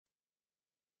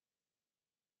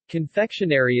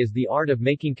Confectionery is the art of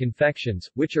making confections,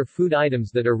 which are food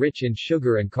items that are rich in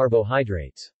sugar and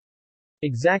carbohydrates.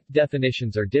 Exact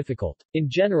definitions are difficult. In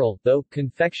general, though,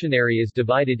 confectionery is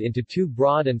divided into two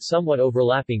broad and somewhat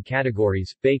overlapping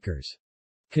categories: bakers'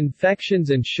 confections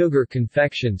and sugar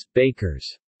confections,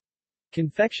 bakers'.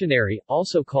 Confectionery,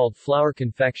 also called flour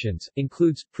confections,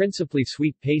 includes principally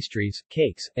sweet pastries,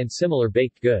 cakes, and similar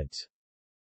baked goods.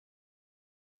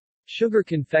 Sugar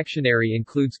confectionery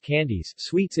includes candies,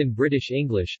 sweets in British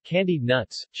English, candied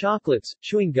nuts, chocolates,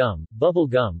 chewing gum, bubble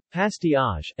gum,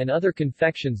 pastillage, and other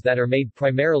confections that are made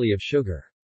primarily of sugar.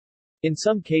 In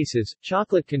some cases,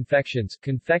 chocolate confections,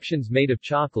 confections made of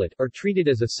chocolate, are treated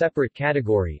as a separate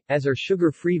category, as are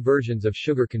sugar-free versions of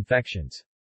sugar confections.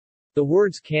 The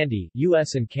words candy,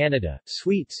 US and Canada,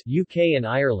 sweets, UK and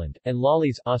Ireland, and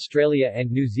lollies, Australia and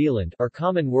New Zealand, are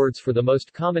common words for the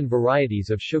most common varieties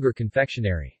of sugar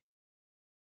confectionery.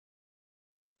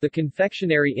 The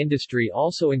confectionery industry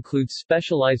also includes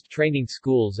specialized training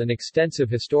schools and extensive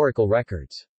historical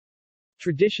records.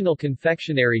 Traditional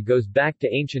confectionery goes back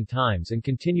to ancient times and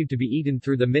continued to be eaten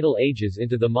through the Middle Ages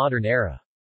into the modern era.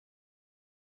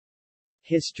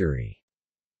 History.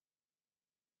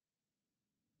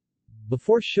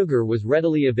 Before sugar was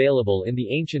readily available in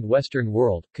the ancient Western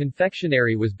world,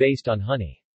 confectionery was based on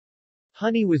honey.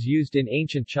 Honey was used in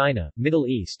ancient China, Middle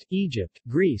East, Egypt,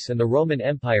 Greece and the Roman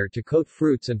Empire to coat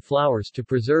fruits and flowers to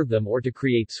preserve them or to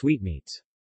create sweetmeats.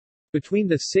 Between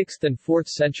the 6th and 4th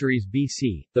centuries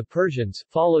BC, the Persians,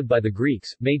 followed by the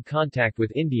Greeks, made contact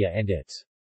with India and its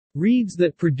reeds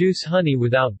that produce honey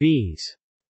without bees.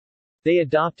 They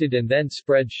adopted and then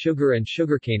spread sugar and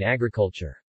sugarcane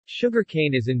agriculture.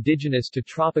 Sugarcane is indigenous to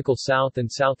tropical South and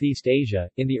Southeast Asia.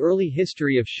 In the early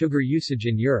history of sugar usage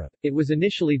in Europe, it was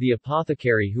initially the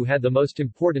apothecary who had the most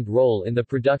important role in the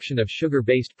production of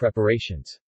sugar-based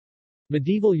preparations.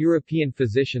 Medieval European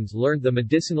physicians learned the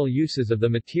medicinal uses of the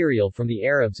material from the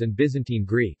Arabs and Byzantine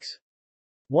Greeks.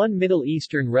 One Middle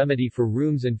Eastern remedy for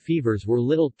rheums and fevers were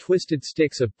little twisted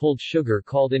sticks of pulled sugar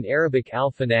called in Arabic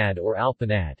al-fanad or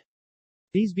al-panad.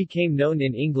 These became known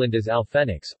in England as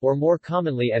alfenix, or more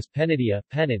commonly as pennidia,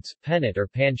 pennants, pennet or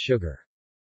pan sugar.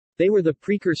 They were the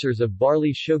precursors of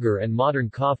barley sugar and modern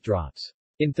cough drops.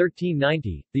 In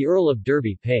 1390, the Earl of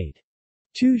Derby paid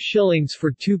 2 shillings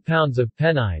for 2 pounds of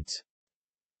pennides.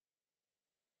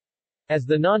 As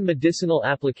the non-medicinal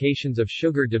applications of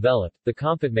sugar developed, the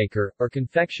confitmaker, or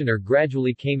confectioner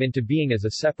gradually came into being as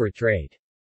a separate trade.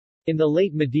 In the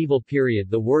late medieval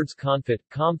period the words confit,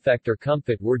 confect or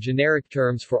comfit were generic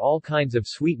terms for all kinds of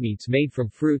sweetmeats made from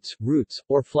fruits, roots,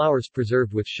 or flowers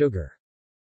preserved with sugar.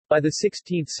 By the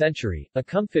 16th century, a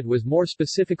comfit was more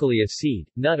specifically a seed,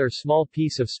 nut or small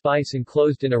piece of spice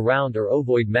enclosed in a round or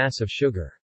ovoid mass of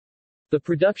sugar. The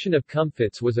production of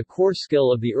comfits was a core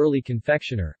skill of the early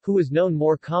confectioner, who was known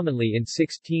more commonly in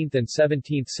 16th and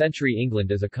 17th century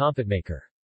England as a confitmaker.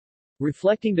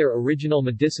 Reflecting their original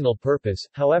medicinal purpose,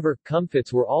 however,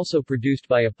 comfits were also produced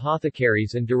by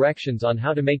apothecaries and directions on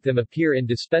how to make them appear in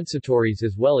dispensatories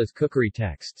as well as cookery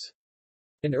texts.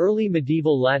 An early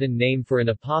medieval Latin name for an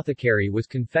apothecary was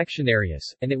confectionarius,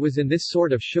 and it was in this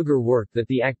sort of sugar work that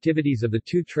the activities of the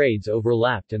two trades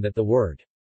overlapped and that the word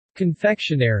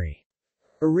confectionery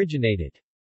originated.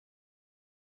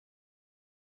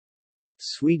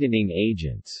 Sweetening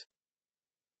agents.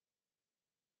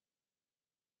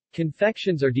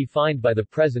 Confections are defined by the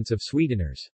presence of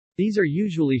sweeteners. These are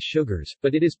usually sugars,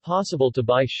 but it is possible to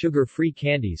buy sugar-free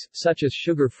candies, such as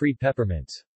sugar-free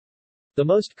peppermints. The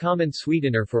most common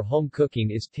sweetener for home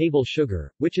cooking is table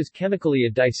sugar, which is chemically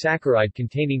a disaccharide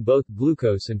containing both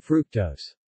glucose and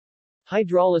fructose.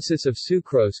 Hydrolysis of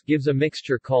sucrose gives a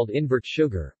mixture called invert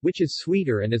sugar, which is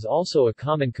sweeter and is also a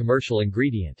common commercial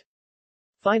ingredient.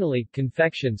 Finally,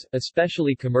 confections,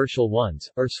 especially commercial ones,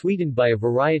 are sweetened by a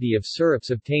variety of syrups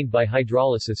obtained by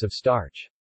hydrolysis of starch.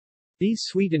 These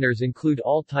sweeteners include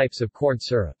all types of corn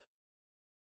syrup.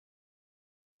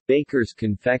 Baker's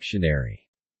confectionery.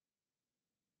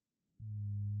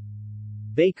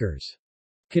 Baker's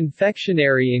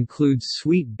confectionery includes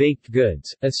sweet baked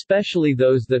goods, especially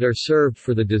those that are served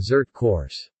for the dessert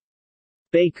course.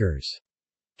 Baker's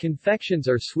confections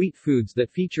are sweet foods that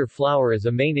feature flour as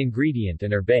a main ingredient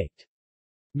and are baked.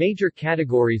 Major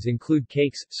categories include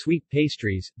cakes, sweet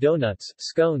pastries, donuts,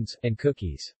 scones, and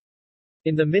cookies.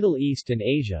 In the Middle East and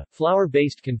Asia,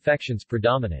 flour-based confections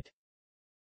predominate.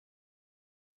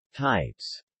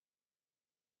 Types.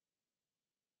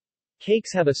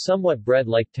 Cakes have a somewhat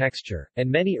bread-like texture, and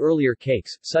many earlier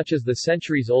cakes, such as the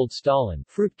centuries-old Stalin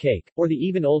fruit cake, or the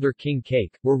even older king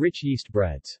cake, were rich yeast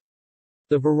breads.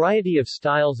 The variety of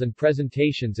styles and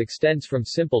presentations extends from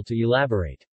simple to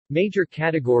elaborate. Major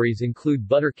categories include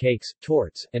butter cakes,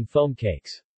 torts, and foam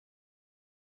cakes.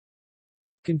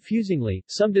 Confusingly,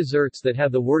 some desserts that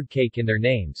have the word cake in their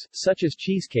names, such as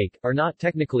cheesecake, are not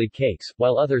technically cakes,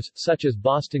 while others, such as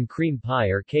Boston cream pie,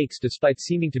 are cakes despite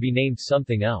seeming to be named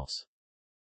something else.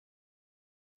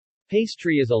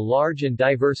 Pastry is a large and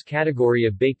diverse category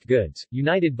of baked goods,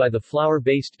 united by the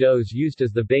flour-based doughs used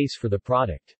as the base for the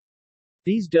product.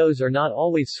 These doughs are not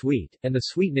always sweet, and the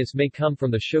sweetness may come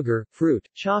from the sugar, fruit,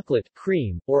 chocolate,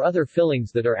 cream, or other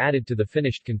fillings that are added to the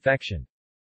finished confection.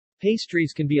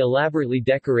 Pastries can be elaborately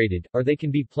decorated, or they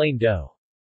can be plain dough.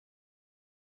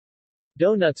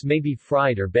 Donuts may be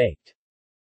fried or baked.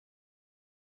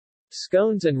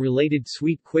 Scones and related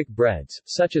sweet quick breads,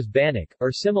 such as bannock,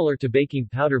 are similar to baking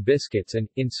powder biscuits and,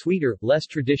 in sweeter, less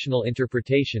traditional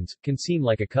interpretations, can seem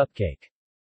like a cupcake.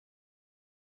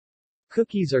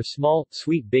 Cookies are small,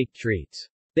 sweet baked treats.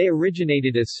 They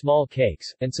originated as small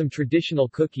cakes, and some traditional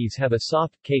cookies have a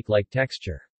soft, cake-like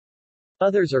texture.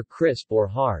 Others are crisp or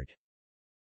hard.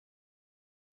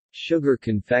 Sugar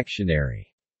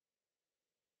confectionery.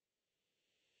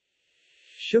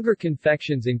 Sugar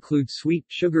confections include sweet,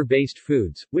 sugar-based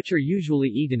foods, which are usually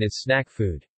eaten as snack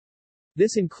food.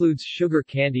 This includes sugar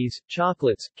candies,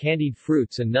 chocolates, candied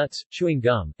fruits and nuts, chewing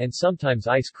gum, and sometimes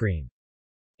ice cream.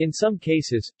 In some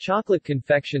cases, chocolate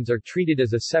confections are treated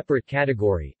as a separate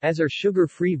category, as are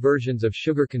sugar-free versions of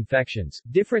sugar confections.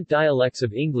 Different dialects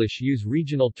of English use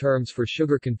regional terms for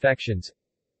sugar confections.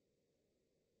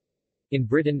 In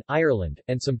Britain, Ireland,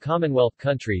 and some Commonwealth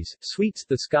countries, sweets,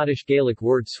 the Scottish Gaelic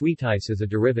word sweetice is a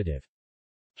derivative.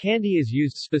 Candy is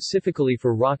used specifically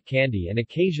for rock candy and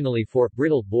occasionally for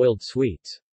brittle, boiled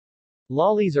sweets.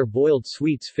 Lollies are boiled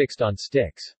sweets fixed on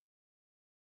sticks.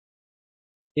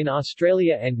 In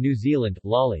Australia and New Zealand,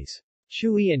 lollies,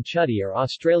 chewy and chuddy are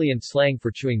Australian slang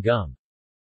for chewing gum.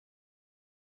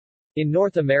 In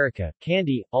North America,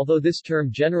 candy, although this term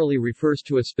generally refers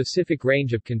to a specific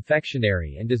range of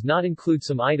confectionery and does not include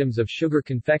some items of sugar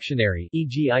confectionery,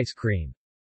 e.g. ice cream.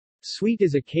 Sweet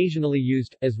is occasionally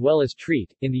used, as well as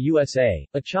treat. In the USA,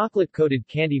 a chocolate-coated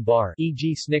candy bar,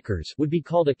 e.g. Snickers, would be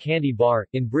called a candy bar,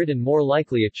 in Britain more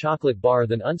likely a chocolate bar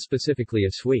than unspecifically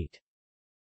a sweet.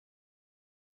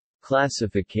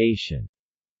 Classification.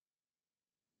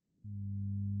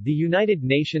 The United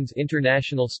Nations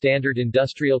International Standard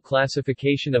Industrial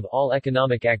Classification of All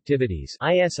Economic Activities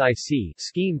 (ISIC)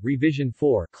 Scheme, Revision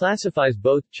 4, classifies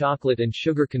both chocolate and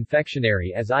sugar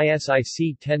confectionery as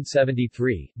ISIC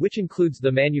 1073, which includes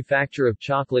the manufacture of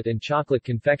chocolate and chocolate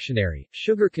confectionery,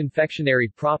 sugar confectionery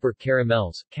proper,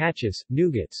 caramels, catches,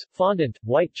 nougats, fondant,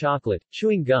 white chocolate,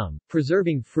 chewing gum,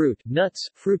 preserving fruit, nuts,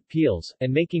 fruit peels,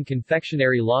 and making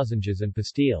confectionery lozenges and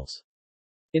pastilles.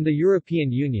 In the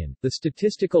European Union, the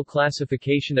Statistical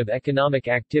Classification of Economic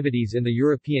Activities in the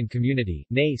European Community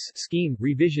 (NACE) Scheme,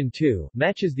 Revision 2,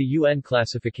 matches the UN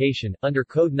classification, under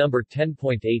Code number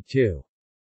 10.82.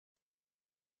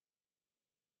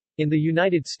 In the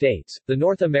United States, the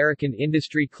North American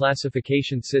Industry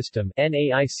Classification System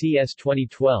 (NAICS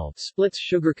 2012) splits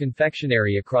sugar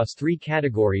confectionery across three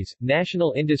categories: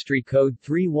 National Industry Code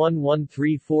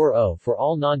 311340 for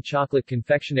all non-chocolate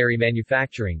confectionery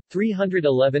manufacturing,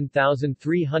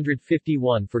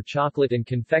 311351 for chocolate and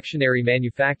confectionery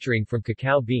manufacturing from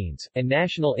cacao beans, and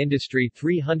National Industry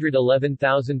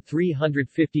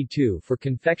 311352 for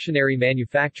confectionery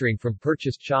manufacturing from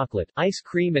purchased chocolate. Ice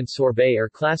cream and sorbet are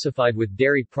classified with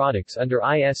dairy products under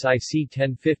ISIC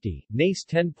 1050, NACE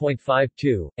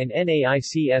 10.52, and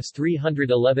NAICS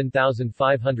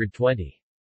 311520.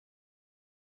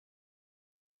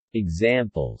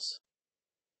 Examples.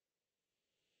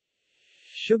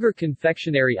 Sugar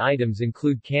confectionery items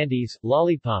include candies,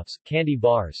 lollipops, candy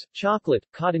bars, chocolate,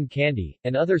 cotton candy,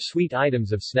 and other sweet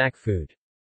items of snack food.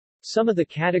 Some of the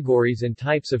categories and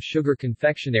types of sugar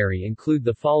confectionery include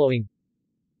the following: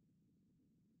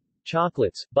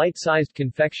 chocolates, bite-sized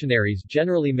confectionaries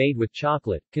generally made with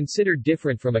chocolate, considered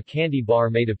different from a candy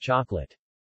bar made of chocolate.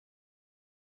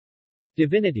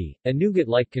 Divinity, a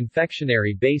nougat-like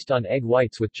confectionery based on egg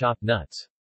whites with chopped nuts.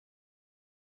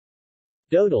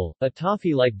 Dodol, a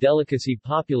toffee-like delicacy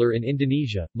popular in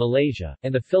Indonesia, Malaysia,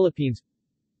 and the Philippines.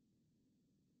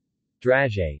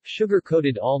 Dragé,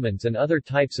 sugar-coated almonds and other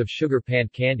types of sugar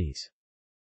panned candies.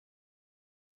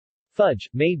 Fudge,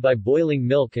 made by boiling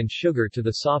milk and sugar to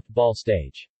the soft ball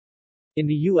stage. In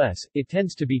the U.S., it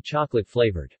tends to be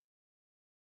chocolate-flavored.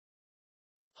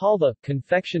 Halva,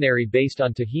 confectionery based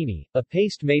on tahini, a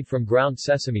paste made from ground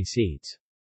sesame seeds.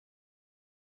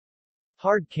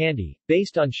 Hard candy,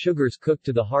 based on sugars cooked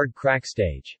to the hard crack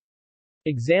stage.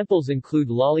 Examples include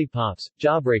lollipops,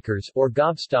 jawbreakers or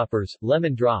gobstoppers,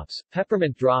 lemon drops,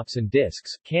 peppermint drops and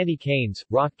discs, candy canes,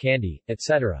 rock candy,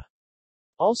 etc.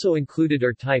 Also included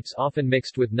are types often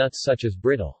mixed with nuts such as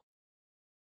brittle.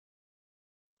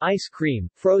 Ice cream,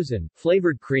 frozen,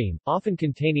 flavored cream, often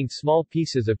containing small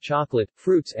pieces of chocolate,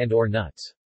 fruits and/or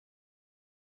nuts.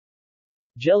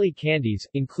 Jelly candies,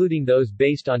 including those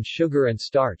based on sugar and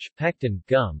starch, pectin,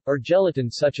 gum, or gelatin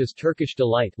such as Turkish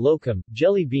Delight, lokum,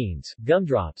 jelly beans,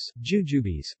 gumdrops,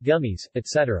 jujubes, gummies,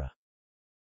 etc.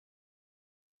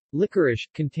 Licorice,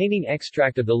 containing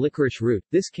extract of the licorice root,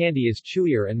 this candy is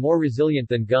chewier and more resilient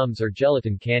than gums or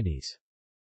gelatin candies.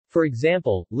 For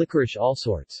example, licorice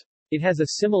allsorts. It has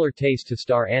a similar taste to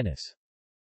star anise.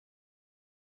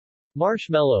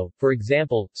 Marshmallow, for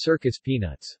example, circus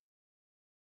peanuts.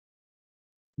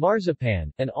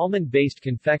 Marzipan, an almond-based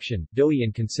confection, doughy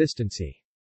in consistency.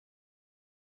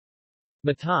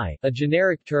 Mithai, a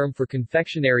generic term for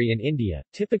confectionery in India,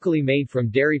 typically made from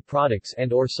dairy products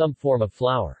and/or some form of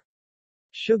flour.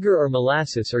 Sugar or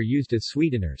molasses are used as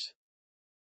sweeteners.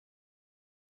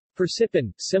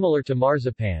 Persipan, similar to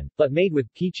marzipan, but made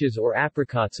with peaches or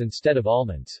apricots instead of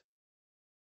almonds.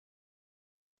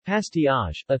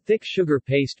 Pastillage, a thick sugar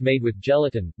paste made with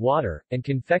gelatin, water, and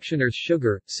confectioner's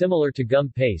sugar, similar to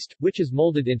gum paste, which is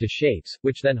molded into shapes,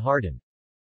 which then harden.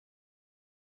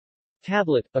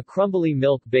 Tablet, a crumbly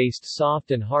milk-based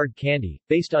soft and hard candy,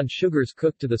 based on sugars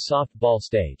cooked to the soft ball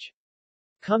stage.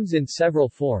 Comes in several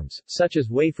forms, such as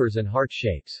wafers and heart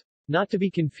shapes. Not to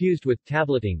be confused with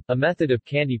tableting, a method of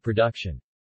candy production.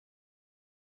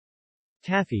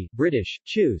 Taffy, British,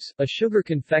 chews, a sugar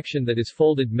confection that is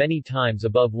folded many times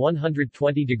above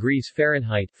 120 degrees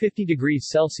Fahrenheit 50 degrees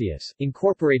Celsius,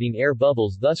 incorporating air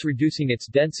bubbles thus reducing its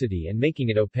density and making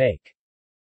it opaque.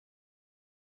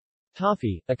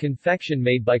 Toffee, a confection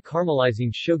made by caramelizing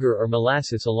sugar or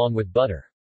molasses along with butter.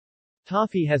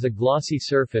 Toffee has a glossy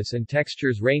surface and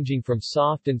textures ranging from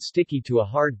soft and sticky to a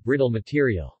hard, brittle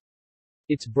material.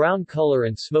 Its brown color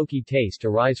and smoky taste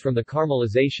arise from the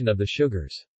caramelization of the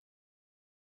sugars.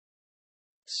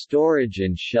 Storage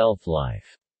and shelf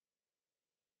life.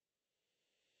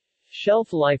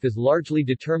 Shelf life is largely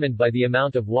determined by the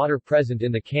amount of water present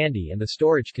in the candy and the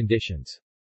storage conditions.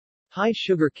 High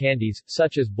sugar candies,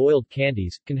 such as boiled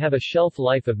candies, can have a shelf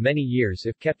life of many years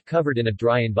if kept covered in a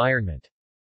dry environment.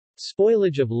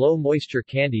 Spoilage of low-moisture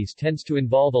candies tends to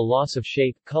involve a loss of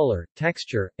shape, color,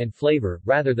 texture, and flavor,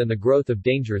 rather than the growth of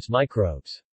dangerous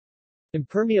microbes.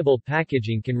 Impermeable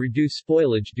packaging can reduce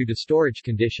spoilage due to storage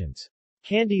conditions.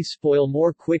 Candies spoil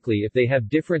more quickly if they have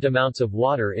different amounts of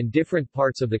water in different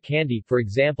parts of the candy, for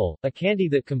example, a candy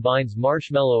that combines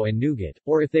marshmallow and nougat,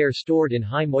 or if they are stored in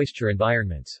high-moisture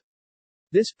environments.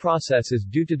 This process is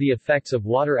due to the effects of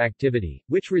water activity,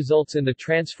 which results in the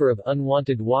transfer of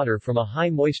unwanted water from a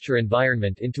high-moisture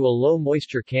environment into a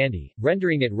low-moisture candy,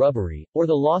 rendering it rubbery, or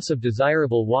the loss of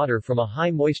desirable water from a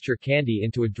high-moisture candy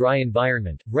into a dry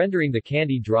environment, rendering the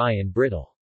candy dry and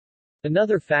brittle.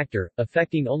 Another factor,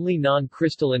 affecting only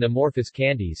non-crystalline amorphous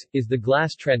candies, is the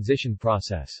glass transition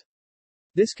process.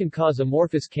 This can cause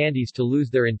amorphous candies to lose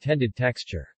their intended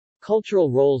texture.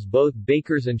 Cultural roles. Both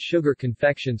bakers and sugar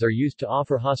confections are used to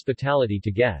offer hospitality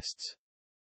to guests.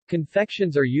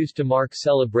 Confections are used to mark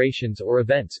celebrations or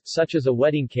events, such as a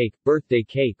wedding cake, birthday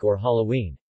cake or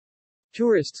Halloween.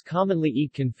 Tourists commonly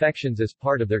eat confections as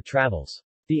part of their travels.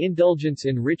 The indulgence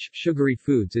in rich, sugary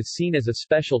foods is seen as a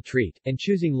special treat, and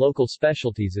choosing local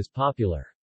specialties is popular.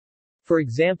 For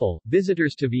example,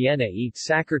 visitors to Vienna eat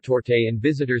Sachertorte and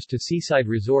visitors to seaside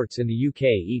resorts in the UK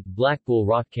eat Blackpool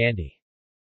rock candy.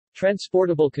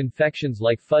 Transportable confections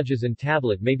like fudges and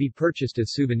tablet may be purchased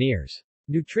as souvenirs.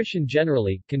 Nutrition.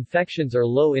 Generally, confections are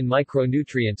low in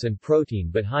micronutrients and protein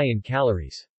but high in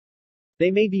calories. They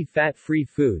may be fat-free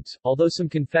foods, although some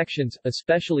confections,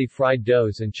 especially fried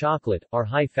doughs and chocolate, are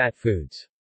high-fat foods.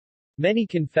 Many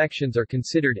confections are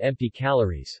considered empty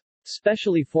calories.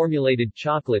 Specially formulated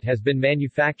chocolate has been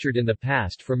manufactured in the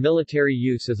past for military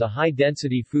use as a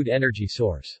high-density food energy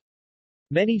source.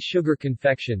 Many sugar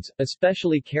confections,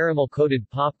 especially caramel-coated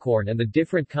popcorn and the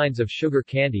different kinds of sugar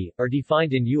candy, are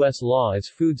defined in U.S. law as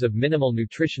foods of minimal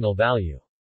nutritional value.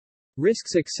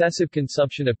 Risks. Excessive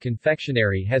consumption of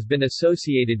confectionery has been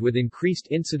associated with increased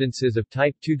incidences of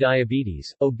type 2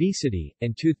 diabetes, obesity,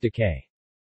 and tooth decay.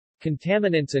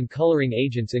 Contaminants and coloring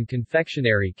agents in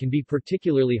confectionery can be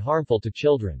particularly harmful to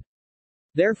children.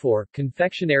 Therefore,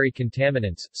 confectionery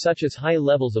contaminants, such as high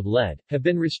levels of lead, have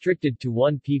been restricted to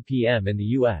 1 ppm in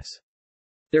the U.S.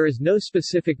 There is no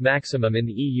specific maximum in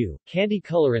the EU. Candy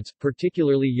colorants,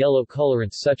 particularly yellow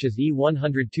colorants such as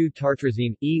E102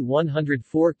 tartrazine,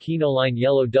 E104 quinoline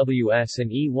yellow WS and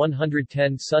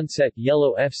E110 sunset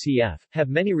yellow FCF, have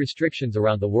many restrictions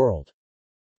around the world.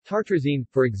 Tartrazine,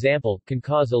 for example, can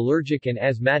cause allergic and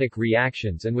asthmatic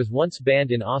reactions and was once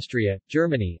banned in Austria,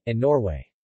 Germany, and Norway.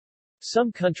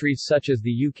 Some countries such as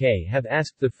the UK have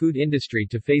asked the food industry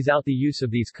to phase out the use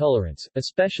of these colorants,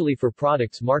 especially for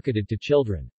products marketed to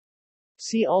children.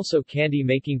 See also Candy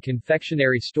making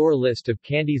confectionery store list of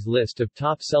candies list of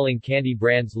top-selling candy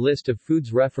brands list of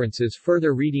foods references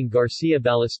further reading Garcia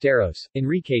Ballesteros,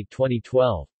 Enrique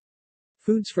 2012.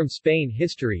 Foods from Spain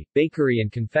History, Bakery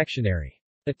and Confectionery.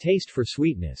 A Taste for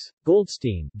Sweetness.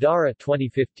 Goldstein, Dara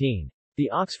 2015.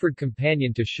 The Oxford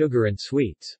Companion to Sugar and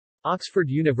Sweets. Oxford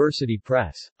University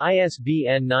Press.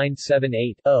 ISBN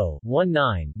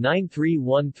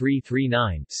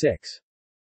 978-0-19-931339-6.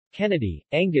 Kennedy,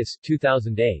 Angus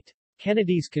 2008.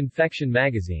 Kennedy's Confection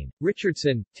Magazine.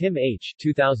 Richardson, Tim H.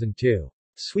 2002.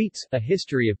 Sweets, A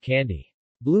History of Candy.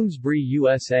 Bloomsbury,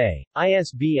 USA.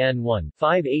 ISBN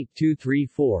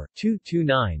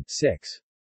 1-58234-229-6.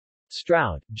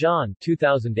 Stroud, John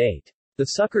 2008. The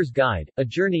Sucker's Guide, A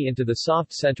Journey into the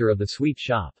Soft Center of the Sweet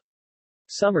Shop.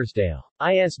 Summersdale.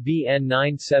 ISBN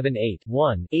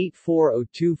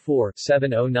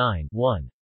 978-1-84024-709-1.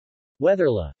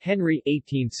 Weatherla, Henry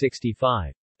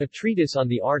 1865. A Treatise on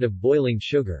the Art of Boiling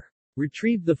Sugar.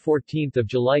 Retrieved 14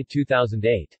 July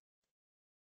 2008.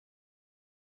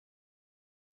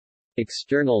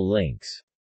 External links.